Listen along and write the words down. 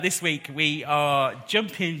This week we are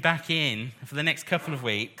jumping back in for the next couple of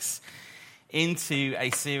weeks into a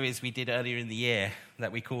series we did earlier in the year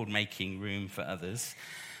that we called Making Room for Others.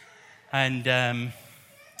 And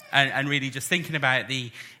really just thinking about the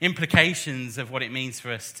implications of what it means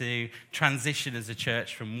for us to transition as a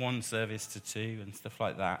church from one service to two and stuff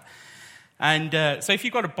like that. And so if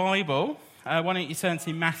you've got a Bible, why don't you turn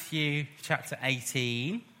to Matthew chapter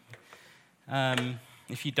 18.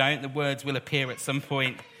 If you don't, the words will appear at some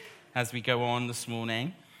point as we go on this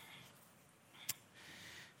morning.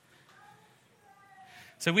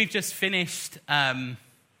 So we've just finished,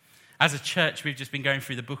 as a church, we've just been going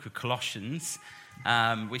through the book of Colossians,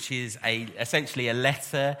 which is essentially a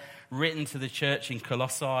letter written to the church in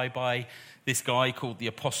Colossae by this guy called the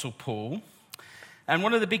Apostle Paul. And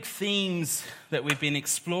one of the big themes that we've been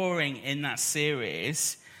exploring in that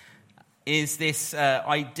series is this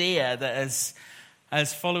idea that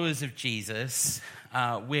as followers of Jesus,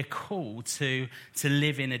 we're called to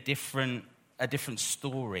live in a different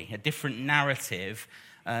story, a different narrative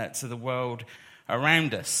to the world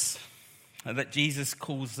around us. That Jesus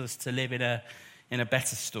calls us to live in a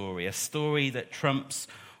better story, a story that trumps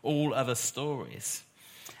all other stories.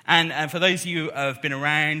 And for those of you who have been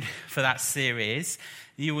around for that series,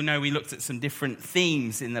 you will know we looked at some different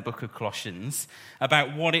themes in the book of Colossians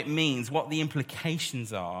about what it means, what the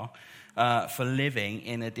implications are for living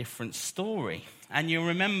in a different story. And you'll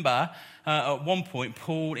remember at one point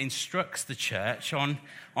Paul instructs the church on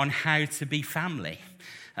how to be family,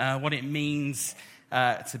 what it means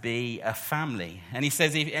to be a family. And he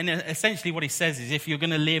says, essentially what he says is, if you're going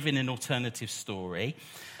to live in an alternative story,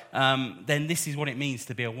 then this is what it means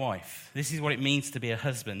to be a wife. This is what it means to be a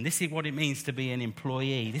husband. This is what it means to be an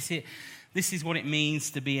employee. This is what it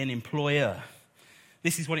means to be an employer.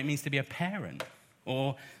 This is what it means to be a parent.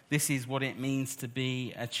 Or this is what it means to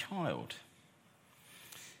be a child.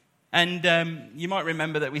 And you might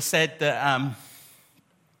remember that we said that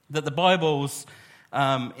the Bible's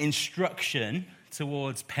instruction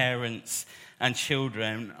towards parents and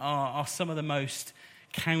children are some of the most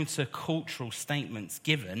counter-cultural statements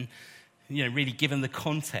given, really given the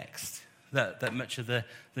context that much of the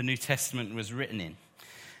New Testament was written in.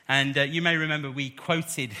 And you may remember we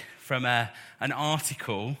quoted from an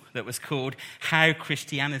article that was called "How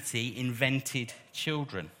Christianity Invented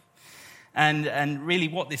Children." And really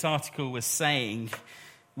what this article was saying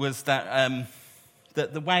was that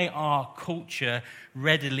that the way our culture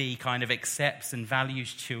readily kind of accepts and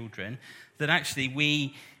values children, that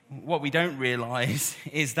actually what we don't realize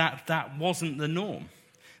is that that wasn't the norm.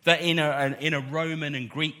 That in a Roman and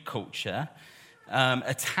Greek culture,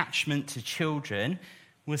 attachment to children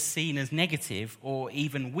was seen as negative or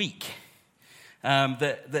even weak.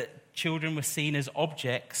 That children were seen as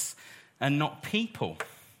objects and not people.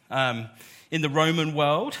 In the Roman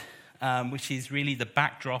world, which is really the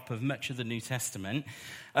backdrop of much of the New Testament,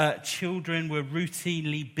 children were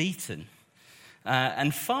routinely beaten.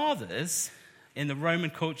 And fathers in the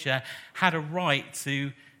Roman culture had a right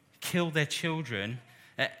to kill their children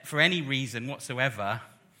for any reason whatsoever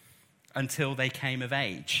until they came of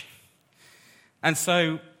age. And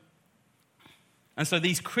so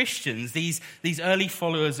these Christians, these early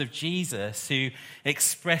followers of Jesus who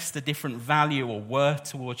expressed a different value or worth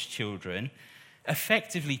towards children,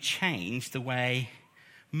 effectively changed the way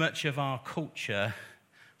much of our culture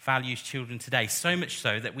values children today. So much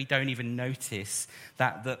so that we don't even notice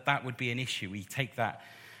that would be an issue. We take that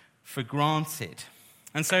for granted.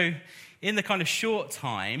 And so in the kind of short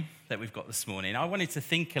time that we've got this morning, I wanted to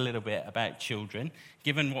think a little bit about children,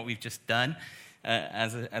 given what we've just done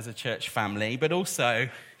as a church family, but also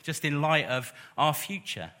just in light of our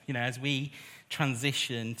future, as we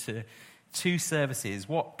transition to two services,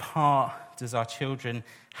 what part does our children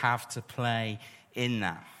have to play in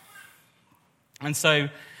that? And so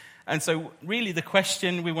really the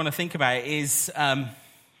question we want to think about is,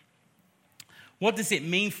 what does it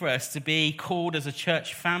mean for us to be called as a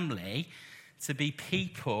church family to be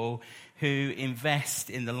people who invest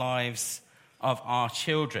in the lives of our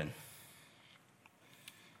children?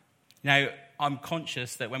 Now, I'm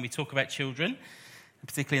conscious that when we talk about children,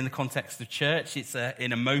 particularly in the context of church, it's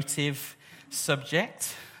an emotive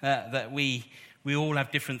subject, that we all have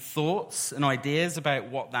different thoughts and ideas about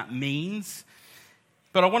what that means.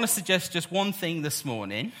 But I want to suggest just one thing this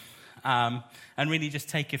morning, and really just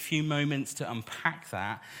take a few moments to unpack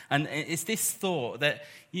that. And it's this thought that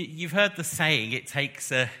you've heard the saying, it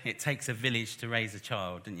takes a village to raise a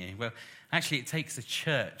child, didn't you? Well, actually, it takes a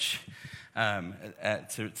church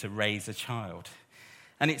to raise a child.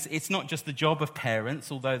 And it's not just the job of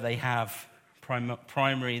parents, although they have the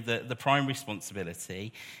primary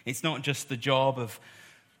responsibility. It's not just the job of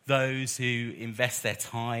those who invest their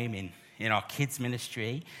time in our kids'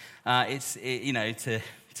 ministry.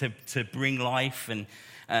 To bring life and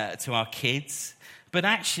to our kids. But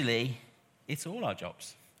actually, it's all our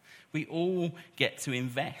jobs. We all get to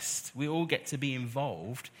invest. We all get to be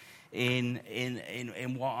involved in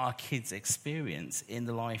what our kids experience in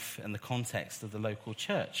the life and the context of the local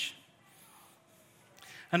church.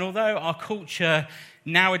 And although our culture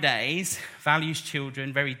nowadays values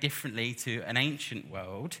children very differently to an ancient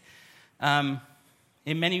world, in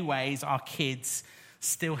many ways our kids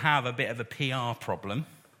still have a bit of a PR problem.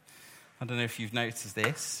 I don't know if you've noticed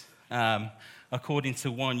this. According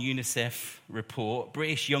to one UNICEF report,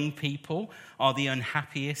 British young people are the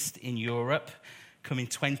unhappiest in Europe, coming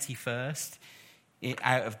 21st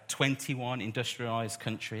out of 21 industrialised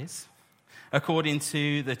countries. According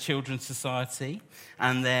to the Children's Society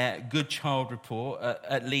and their Good Child report,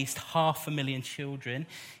 at least 500,000 children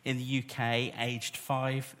in the UK aged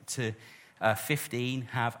 5 to 15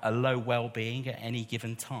 have a low well-being at any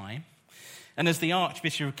given time. And as the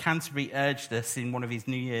Archbishop of Canterbury urged us in one of his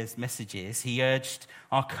New Year's messages, he urged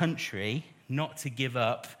our country not to give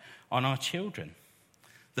up on our children.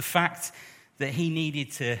 The fact that he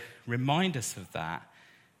needed to remind us of that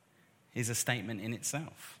is a statement in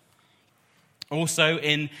itself. Also,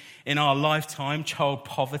 in our lifetime, child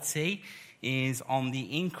poverty is on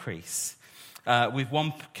the increase, with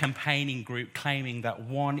one campaigning group claiming that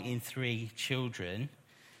 1 in 3 children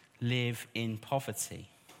live in poverty.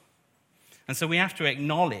 And so we have to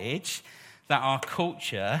acknowledge that our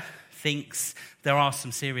culture thinks there are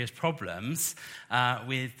some serious problems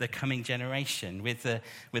with the coming generation, with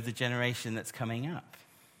the generation that's coming up.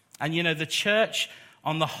 And the church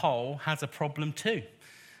on the whole has a problem too.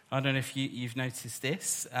 I don't know if you've noticed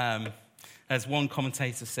this. As one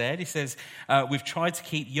commentator said, he says, we've tried to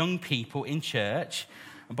keep young people in church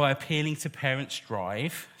by appealing to parents'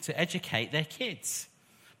 drive to educate their kids.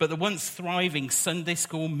 But the once thriving Sunday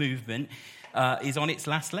school movement is on its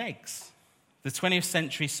last legs. The 20th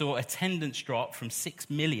century saw attendance drop from 6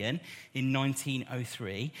 million in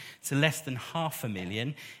 1903 to less than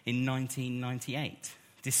 500,000 in 1998,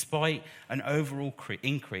 despite an overall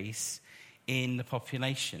increase in the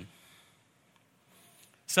population.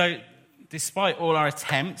 So, despite all our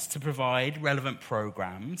attempts to provide relevant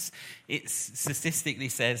programs, it statistically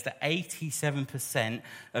says that 87%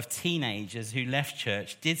 of teenagers who left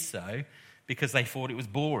church did so because they thought it was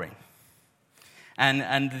boring.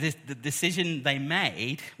 And the decision they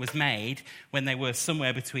made was made when they were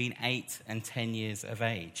somewhere between 8 and 10 years of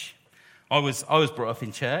age. I was brought up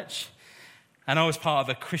in church, and I was part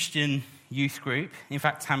of a Christian youth group. In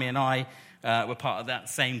fact, Tammy and I were part of that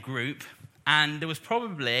same group. And there was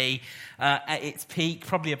probably, at its peak,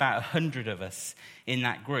 probably about 100 of us in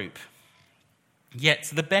that group. Yet,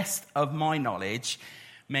 to the best of my knowledge,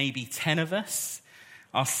 maybe 10 of us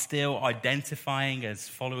are still identifying as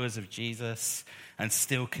followers of Jesus and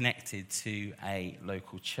still connected to a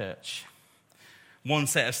local church. One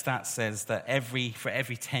set of stats says that for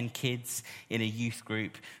every 10 kids in a youth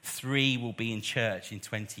group, 3 will be in church in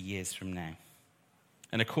 20 years from now.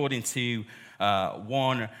 And according to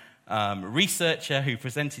one researcher who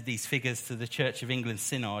presented these figures to the Church of England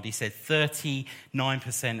Synod, he said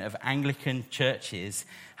 39% of Anglican churches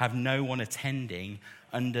have no one attending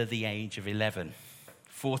under the age of 11.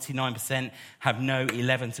 49% have no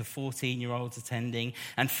 11 to 14-year-olds attending,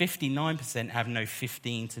 and 59% have no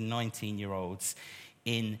 15 to 19-year-olds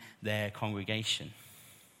in their congregation.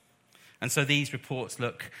 And so these reports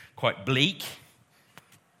look quite bleak,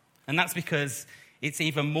 and that's because it's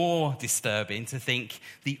even more disturbing to think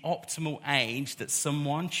the optimal age that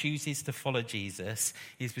someone chooses to follow Jesus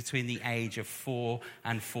is between the age of 4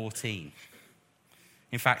 and 14.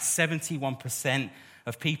 In fact, 71%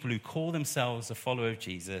 of people who call themselves a follower of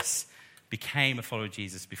Jesus became a follower of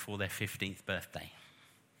Jesus before their 15th birthday.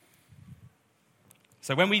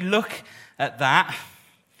 So when we look at that,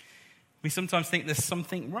 we sometimes think there's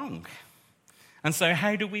something wrong. And so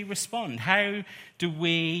how do we respond? How do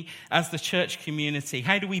we, as the church community,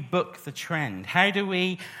 how do we buck the trend? How do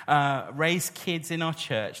we raise kids in our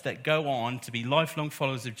church that go on to be lifelong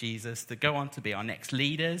followers of Jesus, to go on to be our next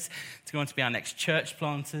leaders, to go on to be our next church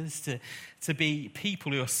planters, to be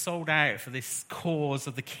people who are sold out for this cause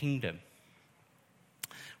of the kingdom?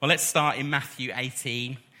 Well, let's start in Matthew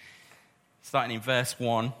 18, starting in verse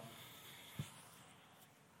 1.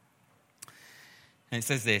 And it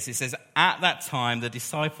says this, it says, at that time the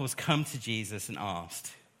disciples come to Jesus and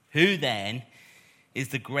asked, who then is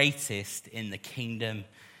the greatest in the kingdom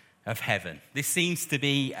of heaven? This seems to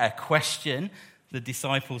be a question the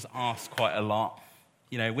disciples asked quite a lot.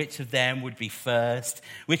 which of them would be first,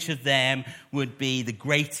 which of them would be the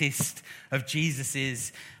greatest of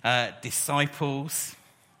Jesus's disciples.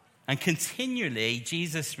 And continually,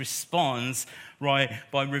 Jesus responds by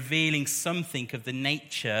revealing something of the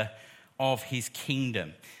nature of his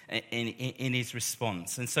kingdom in his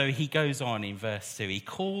response. And so he goes on in verse 2. He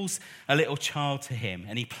calls a little child to him,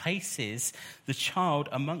 and he places the child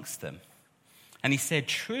amongst them. And he said,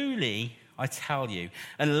 "Truly, I tell you,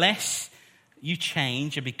 unless you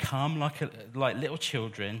change and become like little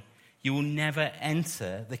children, you will never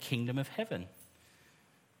enter the kingdom of heaven.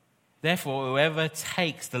 Therefore, whoever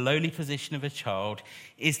takes the lowly position of a child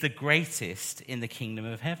is the greatest in the kingdom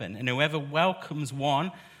of heaven. And whoever welcomes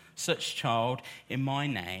one such child in my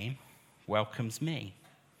name welcomes me.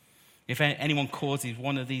 If anyone causes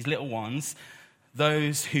one of these little ones,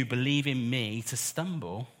 those who believe in me, to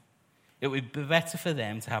stumble, it would be better for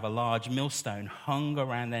them to have a large millstone hung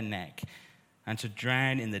around their neck and to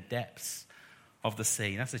drown in the depths of the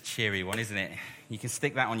sea." That's a cheery one, isn't it? You can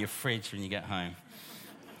stick that on your fridge when you get home.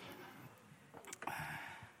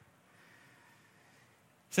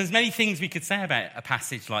 So there's many things we could say about a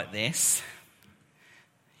passage like this.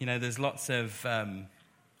 There's lots of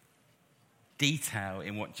detail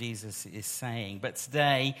in what Jesus is saying. But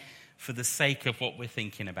today, for the sake of what we're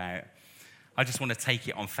thinking about, I just want to take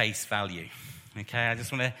it on face value. Okay, I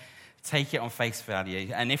just want to take it on face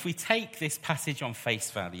value. And if we take this passage on face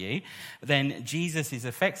value, then Jesus is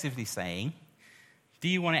effectively saying, do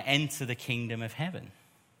you want to enter the kingdom of heaven?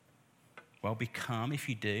 Well, if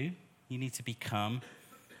you do, you need to become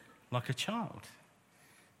like a child.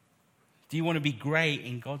 Do you want to be great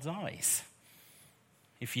in God's eyes?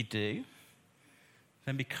 If you do,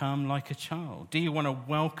 then become like a child. Do you want to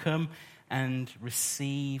welcome and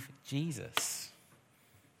receive Jesus?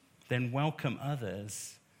 Then welcome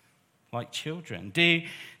others like children. Do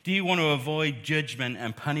you want to avoid judgment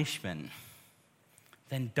and punishment?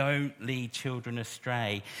 Then don't lead children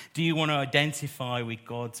astray. Do you want to identify with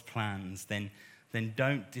God's plans? Then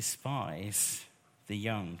don't despise the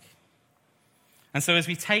young. And so as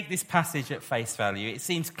we take this passage at face value, it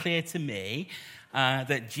seems clear to me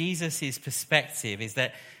that Jesus' perspective is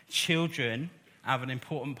that children have an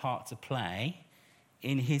important part to play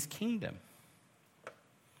in his kingdom.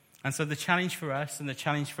 And so the challenge for us, and the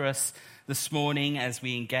challenge for us this morning as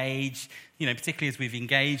we engage, particularly as we've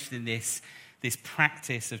engaged in this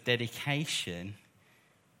practice of dedication,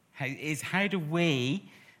 is how do we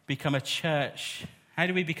become a church? How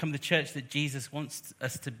do we become the church that Jesus wants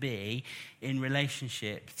us to be in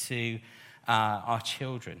relationship to our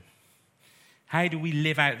children? How do we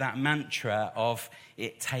live out that mantra of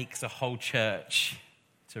it takes a whole church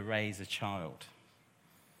to raise a child?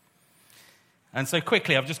 And so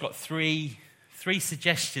quickly, I've just got three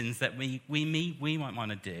suggestions that we might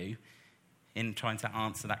want to do in trying to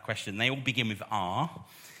answer that question. They all begin with R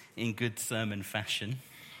in good sermon fashion.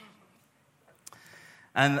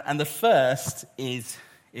 And the first is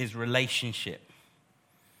relationship.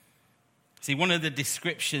 See, one of the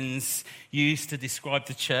descriptions used to describe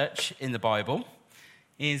the church in the Bible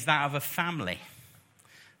is that of a family.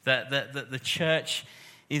 That the church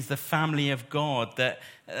is the family of God. That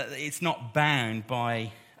it's not bound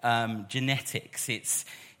by genetics. It's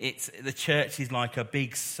the church is like a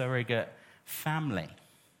big surrogate family.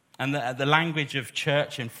 And the language of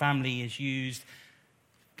church and family is used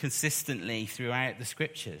consistently throughout the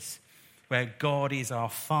scriptures, where God is our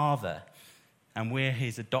Father and we're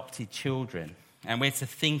his adopted children. And we're to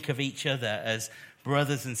think of each other as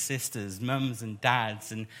brothers and sisters, mums and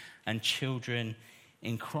dads, and children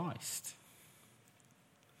in Christ.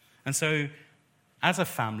 And so, as a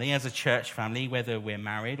family, as a church family, whether we're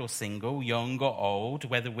married or single, young or old,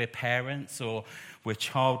 whether we're parents or we're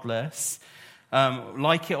childless,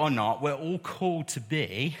 like it or not, we're all called to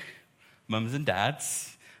be mums and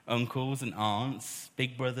dads, uncles and aunts,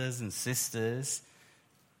 big brothers and sisters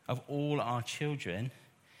of all our children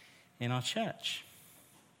in our church.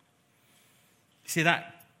 See,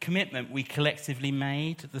 that commitment we collectively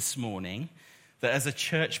made this morning, that as a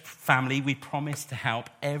church family we promise to help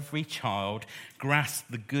every child grasp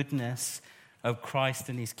the goodness of Christ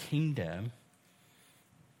and his kingdom,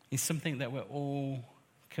 is something that we're all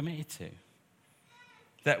committed to.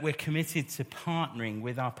 That we're committed to partnering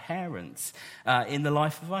with our parents in the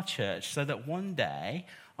life of our church so that one day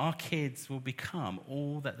our kids will become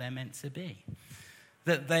all that they're meant to be.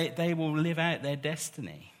 That they will live out their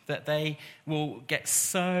destiny. That they will get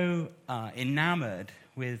so enamored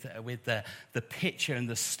with the picture and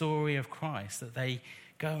the story of Christ that they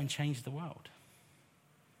go and change the world.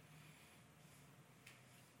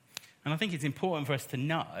 And I think it's important for us to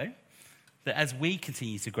know that as we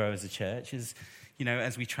continue to grow as a church, as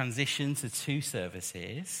as we transition to 2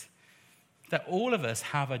 services, that all of us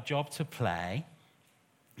have a job to play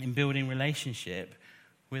in building relationship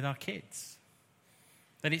with our kids.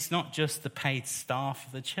 That it's not just the paid staff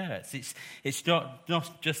of the church. It's not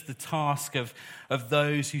just the task of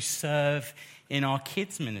those who serve in our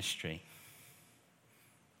kids' ministry.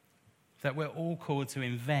 That we're all called to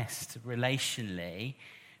invest relationally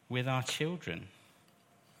with our children.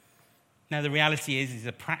 Now, the reality is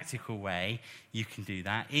a practical way you can do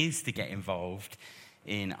that is to get involved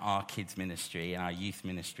in our kids' ministry and our youth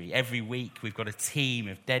ministry. Every week, we've got a team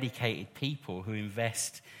of dedicated people who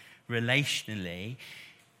invest relationally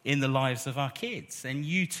in the lives of our kids. And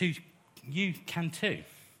you can too,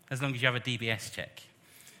 as long as you have a DBS check.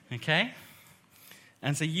 Okay?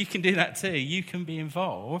 And so you can do that too. You can be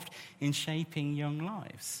involved in shaping young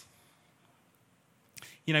lives.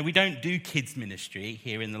 We don't do kids ministry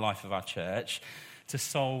here in the life of our church to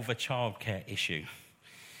solve a childcare issue.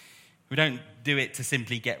 We don't do it to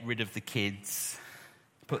simply get rid of the kids,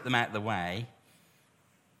 put them out of the way.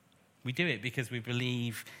 We do it because we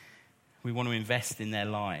believe we want to invest in their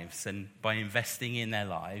lives. And by investing in their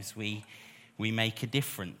lives, we make a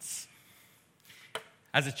difference.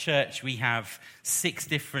 As a church, we have 6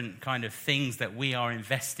 different kind of things that we are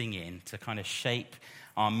investing in to kind of shape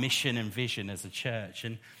our mission and vision as a church.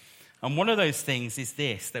 And one of those things is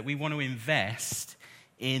this, that we want to invest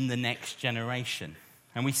in the next generation.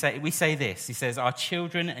 And we say this, he says, our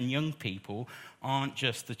children and young people aren't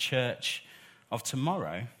just the church of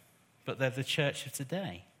tomorrow, but they're the church of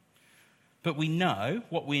today. But we know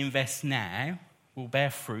what we invest now will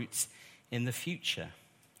bear fruit in the future.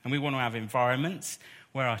 And we want to have environments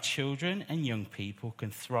where our children and young people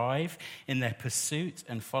can thrive in their pursuit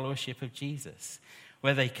and followership of Jesus,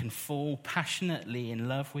 where they can fall passionately in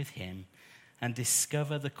love with him and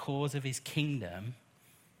discover the cause of his kingdom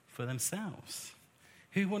for themselves.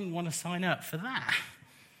 Who wouldn't want to sign up for that?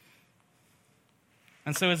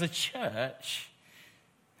 And so as a church,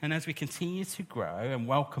 and as we continue to grow and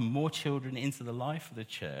welcome more children into the life of the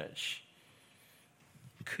church,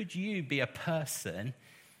 could you be a person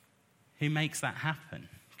who makes that happen?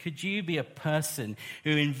 Could you be a person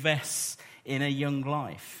who invests in a young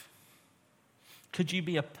life? Could you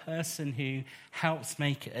be a person who helps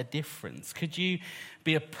make a difference? Could you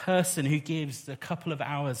be a person who gives a couple of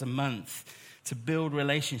hours a month to build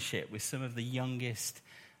relationship with some of the youngest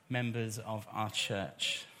members of our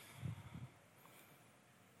church?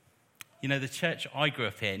 The church I grew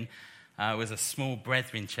up in was a small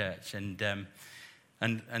brethren church, and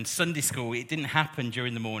Sunday school, it didn't happen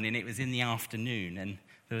during the morning, it was in the afternoon, and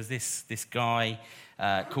there was this guy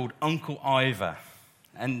called Uncle Ivor,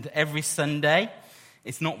 and every Sunday,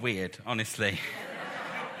 it's not weird, honestly.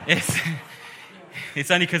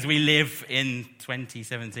 It's only because we live in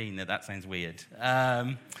 2017 that sounds weird.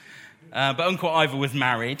 But Uncle Ivor was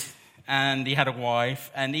married, and he had a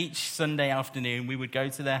wife, and each Sunday afternoon we would go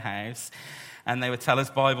to their house, and they would tell us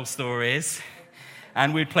Bible stories,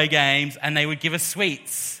 and we'd play games, and they would give us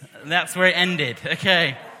sweets. That's where it ended.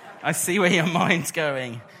 Okay, I see where your mind's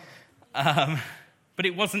going. But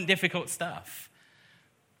it wasn't difficult stuff.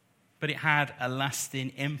 But it had a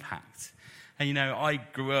lasting impact. And, I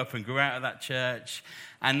grew up and grew out of that church,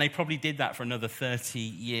 and they probably did that for another 30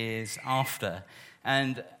 years after.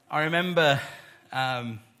 And I remember,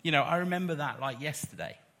 that like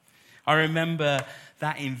yesterday. I remember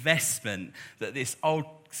that investment that this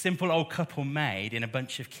simple old couple made in a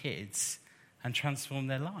bunch of kids and transformed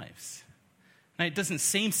their lives. Now, it doesn't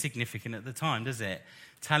seem significant at the time, does it?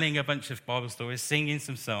 Telling a bunch of Bible stories, singing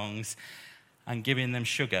some songs, and giving them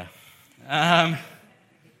sugar. But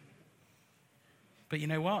you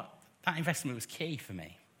know what? That investment was key for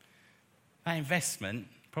me. That investment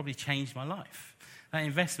probably changed my life. That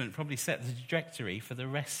investment probably set the trajectory for the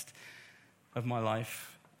rest of my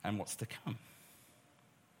life and what's to come.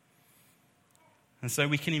 And so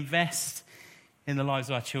we can invest in the lives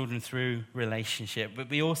of our children through relationship, but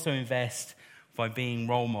we also invest by being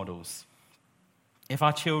role models. If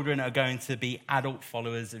our children are going to be adult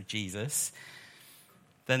followers of Jesus,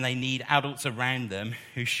 then they need adults around them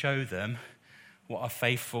who show them what a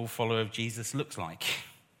faithful follower of Jesus looks like.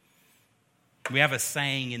 We have a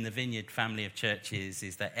saying in the Vineyard family of churches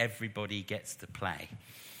is that everybody gets to play.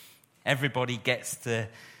 Everybody gets to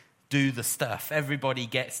do the stuff. Everybody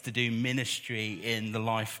gets to do ministry in the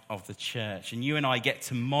life of the church. And you and I get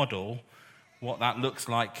to model what that looks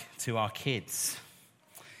like to our kids.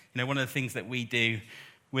 One of the things that we do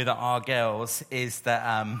with our girls is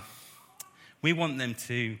that we want them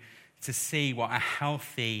to see what a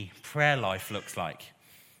healthy prayer life looks like.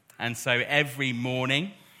 And so every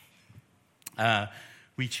morning,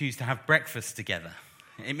 we choose to have breakfast together.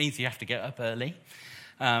 It means you have to get up early,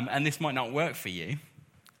 and this might not work for you,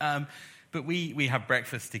 but we have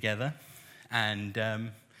breakfast together, and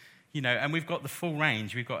and we've got the full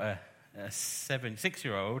range. We've got a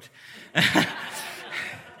 6-year-old,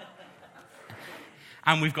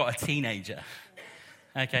 and we've got a teenager.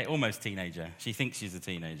 Okay, almost teenager. She thinks she's a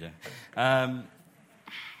teenager. I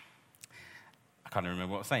can't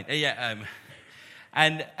remember what I was saying.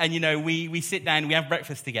 We sit down, we have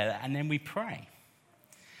breakfast together, and then we pray.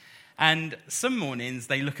 And some mornings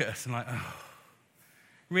they look at us and like, oh,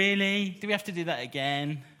 really? Do we have to do that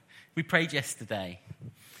again? We prayed yesterday.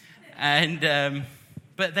 And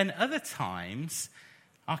but then other times,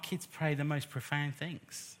 our kids pray the most profound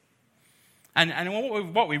things.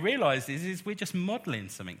 And what we realise is we're just modelling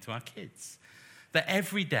something to our kids. That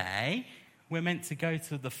every day we're meant to go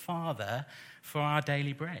to the Father for our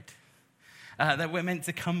daily bread. That we're meant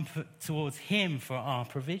to come towards Him for our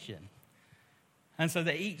provision. And so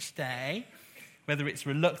that each day, whether it's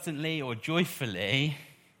reluctantly or joyfully,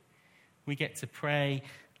 we get to pray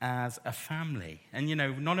as a family. And,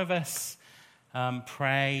 none of us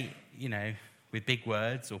pray, with big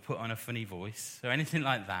words or put on a funny voice or anything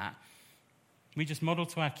like that. We just model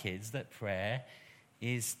to our kids that prayer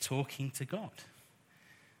is talking to God.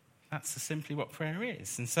 That's simply what prayer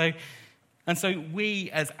is. And so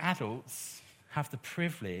we as adults have the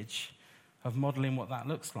privilege of modeling what that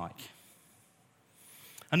looks like.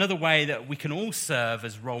 Another way that we can all serve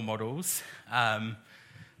as role models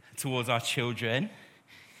towards our children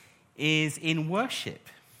is in worship.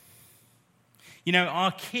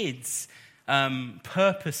 Our kids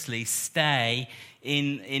purposely stay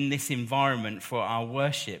in this environment for our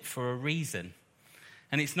worship for a reason.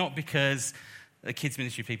 And it's not because the kids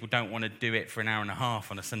ministry people don't want to do it for an hour and a half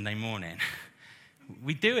on a Sunday morning.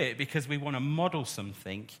 We do it because we want to model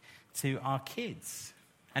something to our kids.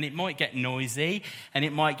 And it might get noisy, and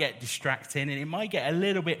it might get distracting, and it might get a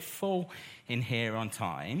little bit full in here on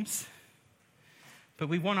times. But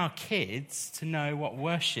we want our kids to know what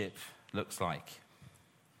worship looks like.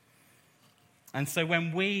 And so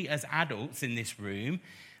when we as adults in this room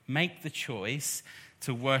make the choice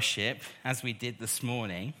to worship, as we did this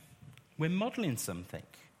morning, we're modeling something.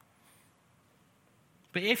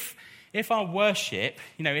 But if our worship,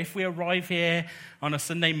 if we arrive here on a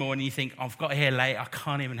Sunday morning, you think, I've got here late, I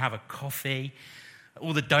can't even have a coffee,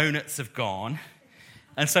 all the donuts have gone.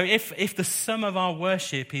 And so if the sum of our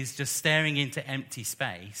worship is just staring into empty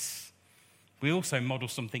space, we also model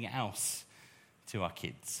something else to our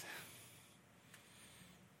kids.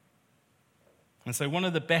 And so one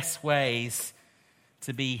of the best ways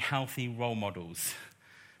to be healthy role models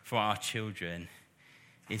for our children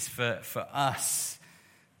is for us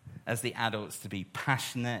as the adults to be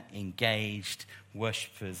passionate, engaged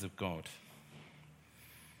worshippers of God.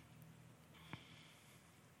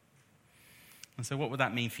 And so what would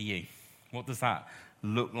that mean for you? What does that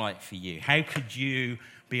look like for you? How could you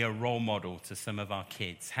be a role model to some of our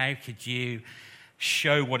kids? How could you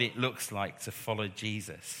show what it looks like to follow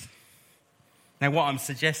Jesus? Now, what I'm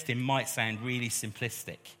suggesting might sound really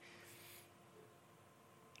simplistic.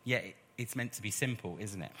 Yet it's meant to be simple,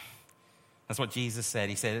 isn't it? That's what Jesus said.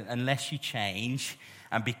 He said, unless you change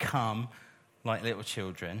and become like little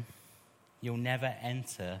children, you'll never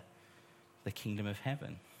enter the kingdom of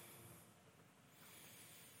heaven.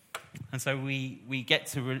 And so we get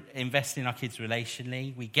to invest in our kids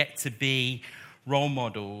relationally. We get to be role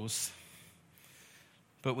models.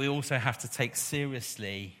 But we also have to take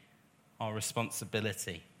seriously our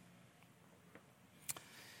responsibility.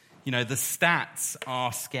 The stats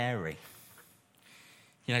are scary.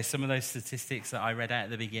 Some of those statistics that I read out at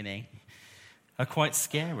the beginning are quite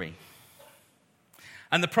scary.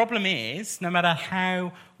 And the problem is, no matter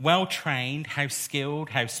how well-trained, how skilled,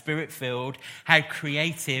 how spirit-filled, how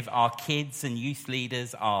creative our kids and youth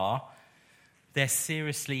leaders are, they're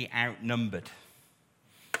seriously outnumbered.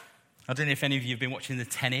 I don't know if any of you have been watching the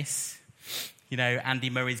tennis. Andy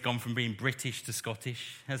Murray's gone from being British to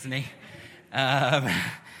Scottish, hasn't he? But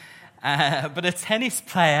a tennis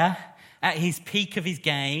player at his peak of his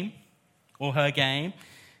game, or her game,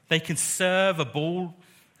 they can serve a ball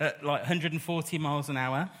at like 140 miles an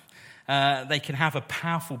hour. They can have a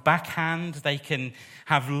powerful backhand. They can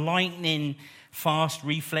have lightning fast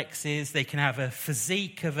reflexes. They can have a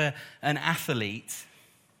physique of an athlete.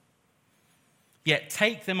 Yet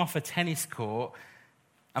take them off a tennis court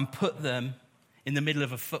and put them in the middle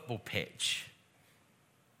of a football pitch.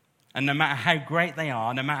 And no matter how great they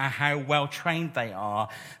are, no matter how well trained they are,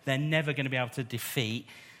 they're never going to be able to defeat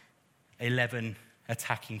 11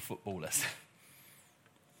 attacking footballers.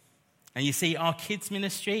 And you see, our kids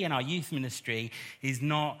ministry and our youth ministry is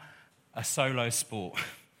not a solo sport.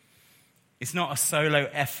 It's not a solo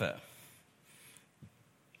effort.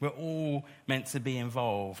 We're all meant to be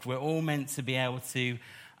involved. We're all meant to be able to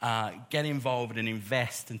get involved and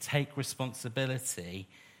invest and take responsibility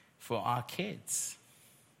for our kids.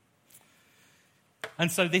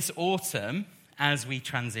 And so this autumn, as we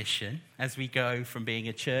transition, as we go from being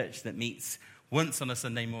a church that meets once on a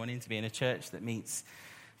Sunday morning to being a church that meets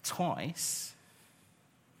twice,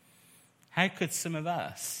 how could some of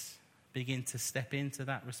us begin to step into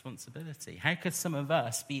that responsibility? How could some of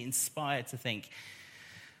us be inspired to think,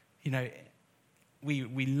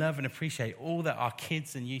 we love and appreciate all that our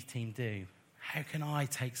kids and youth team do. How can I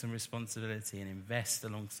take some responsibility and invest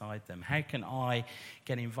alongside them? How can I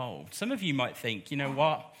get involved? Some of you might think, you know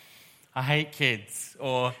what? I hate kids,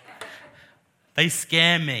 or they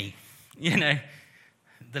scare me.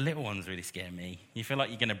 The little ones really scare me. You feel like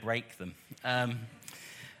you're going to break them.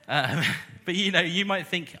 But you might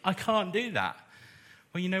think, I can't do that.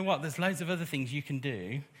 Well, you know what? There's loads of other things you can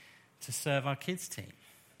do to serve our kids team.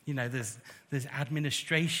 There's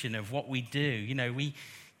administration of what we do.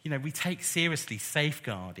 We take seriously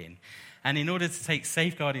safeguarding. And in order to take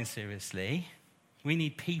safeguarding seriously, we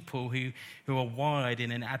need people who are wired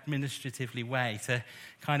in an administratively way to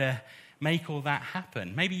kind of make all that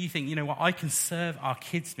happen. Maybe you think, I can serve our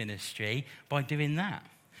kids ministry by doing that.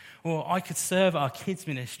 Or I could serve our kids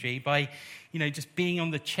ministry by, just being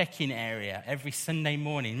on the check-in area every Sunday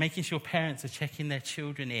morning, making sure parents are checking their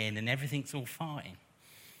children in and everything's all fine.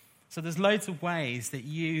 So there's loads of ways that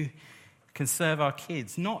you can serve our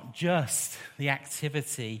kids, not just the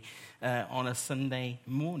activity on a Sunday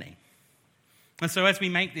morning. And so as we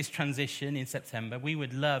make this transition in September, we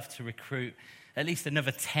would love to recruit at least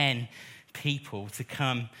another 10 people to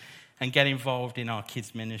come and get involved in our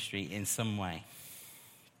kids ministry in some way.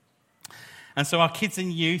 And so our kids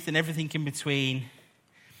and youth and everything in between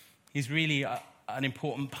is really an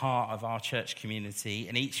important part of our church community,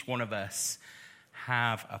 and each one of us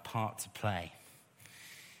have a part to play.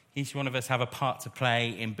 Each one of us have a part to play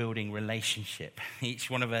in building relationship. Each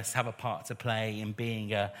one of us have a part to play in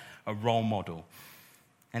being a role model.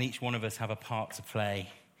 And each one of us have a part to play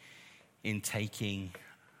in taking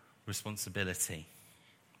responsibility.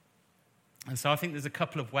 And so I think there's a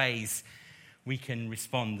couple of ways we can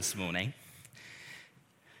respond this morning.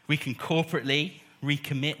 We can corporately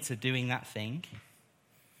recommit to doing that thing.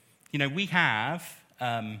 We have,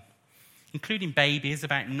 including babies,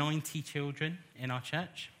 about 90 children in our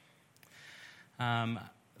church.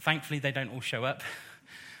 Thankfully, they don't all show up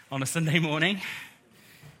on a Sunday morning.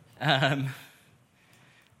 But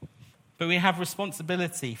we have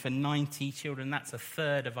responsibility for 90 children. That's a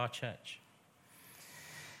third of our church.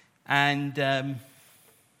 And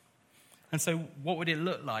so what would it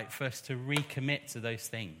look like for us to recommit to those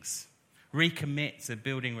things? Recommit to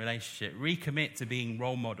building relationship. Recommit to being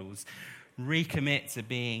role models. Recommit to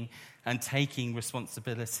being and taking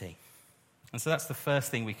responsibility. And so that's the first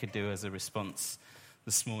thing we could do as a response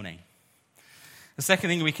this morning. The second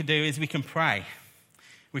thing we could do is we can pray.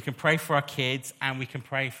 We can pray for our kids and we can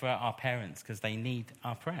pray for our parents because they need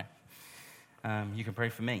our prayer. You can pray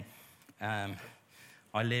for me. I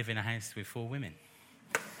live in a house with 4 women.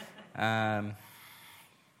 And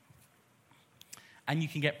you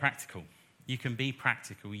can get practical. You can be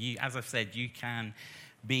practical. As I've said, you can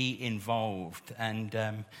be involved. And,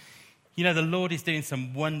 the Lord is doing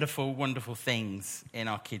some wonderful, wonderful things in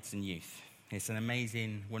our kids and youth. It's an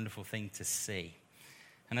amazing, wonderful thing to see.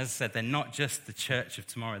 And as I said, they're not just the church of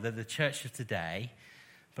tomorrow. They're the church of today.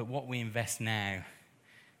 But what we invest now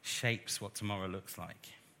shapes what tomorrow looks like.